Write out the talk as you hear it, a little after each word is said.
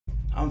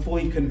I'm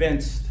fully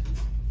convinced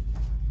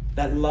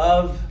that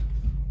love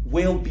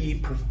will be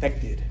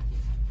perfected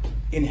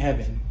in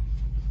heaven.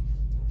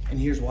 And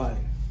here's why.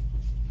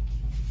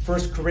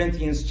 1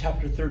 Corinthians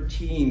chapter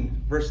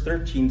 13, verse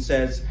 13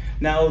 says,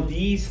 "Now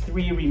these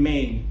three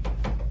remain,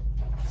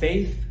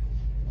 faith,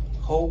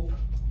 hope,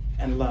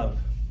 and love.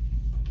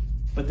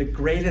 But the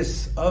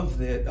greatest of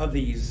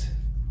these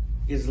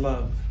is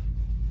love."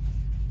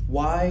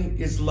 Why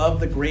is love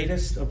the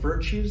greatest of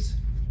virtues?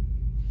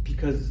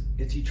 Because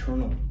it's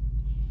eternal.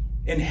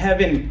 In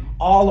heaven,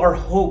 all our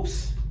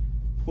hopes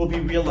will be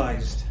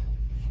realized.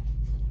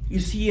 You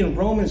see, in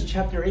Romans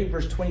chapter 8,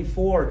 verse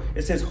 24,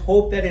 it says,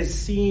 "Hope that is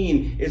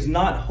seen is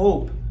not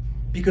hope,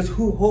 because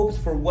who hopes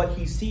for what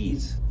he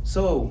sees?"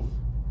 So,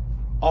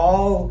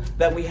 all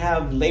that we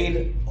have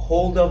laid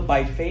hold of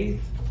by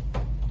faith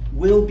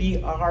will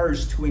be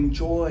ours to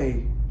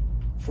enjoy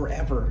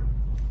forever.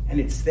 And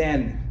it's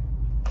then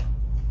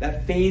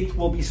that faith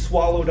will be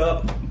swallowed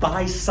up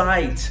by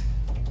sight.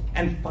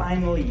 And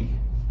finally,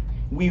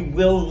 we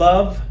will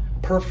love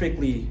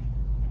perfectly,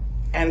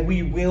 and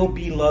we will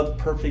be loved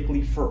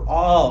perfectly for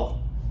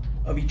all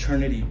of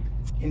eternity.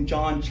 In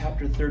John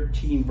chapter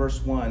 13,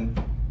 verse 1,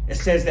 it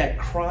says that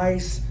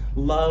Christ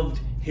loved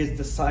his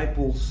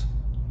disciples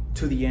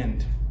to the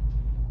end.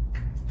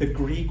 The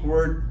Greek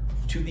word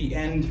 "to the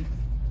end"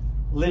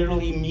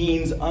 literally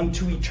means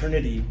unto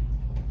eternity,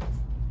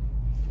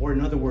 or in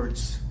other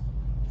words,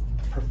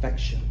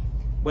 perfection.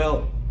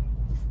 Well,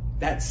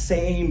 that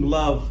same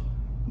love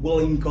will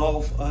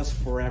engulf us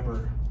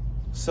forever.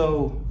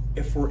 So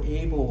if we're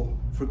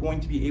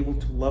going to be able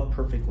to love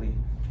perfectly,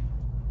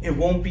 it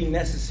won't be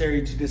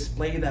necessary to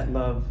display that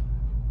love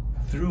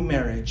through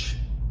marriage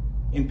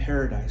in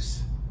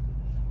paradise.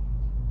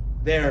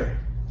 There,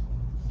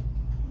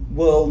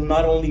 we'll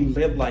not only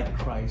live like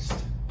Christ,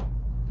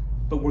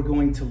 but we're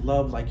going to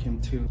love like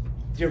him too.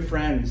 Dear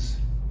friends,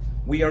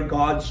 we are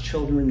God's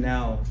children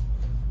now,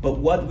 but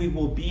what we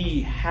will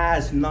be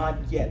has not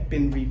yet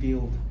been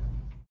revealed.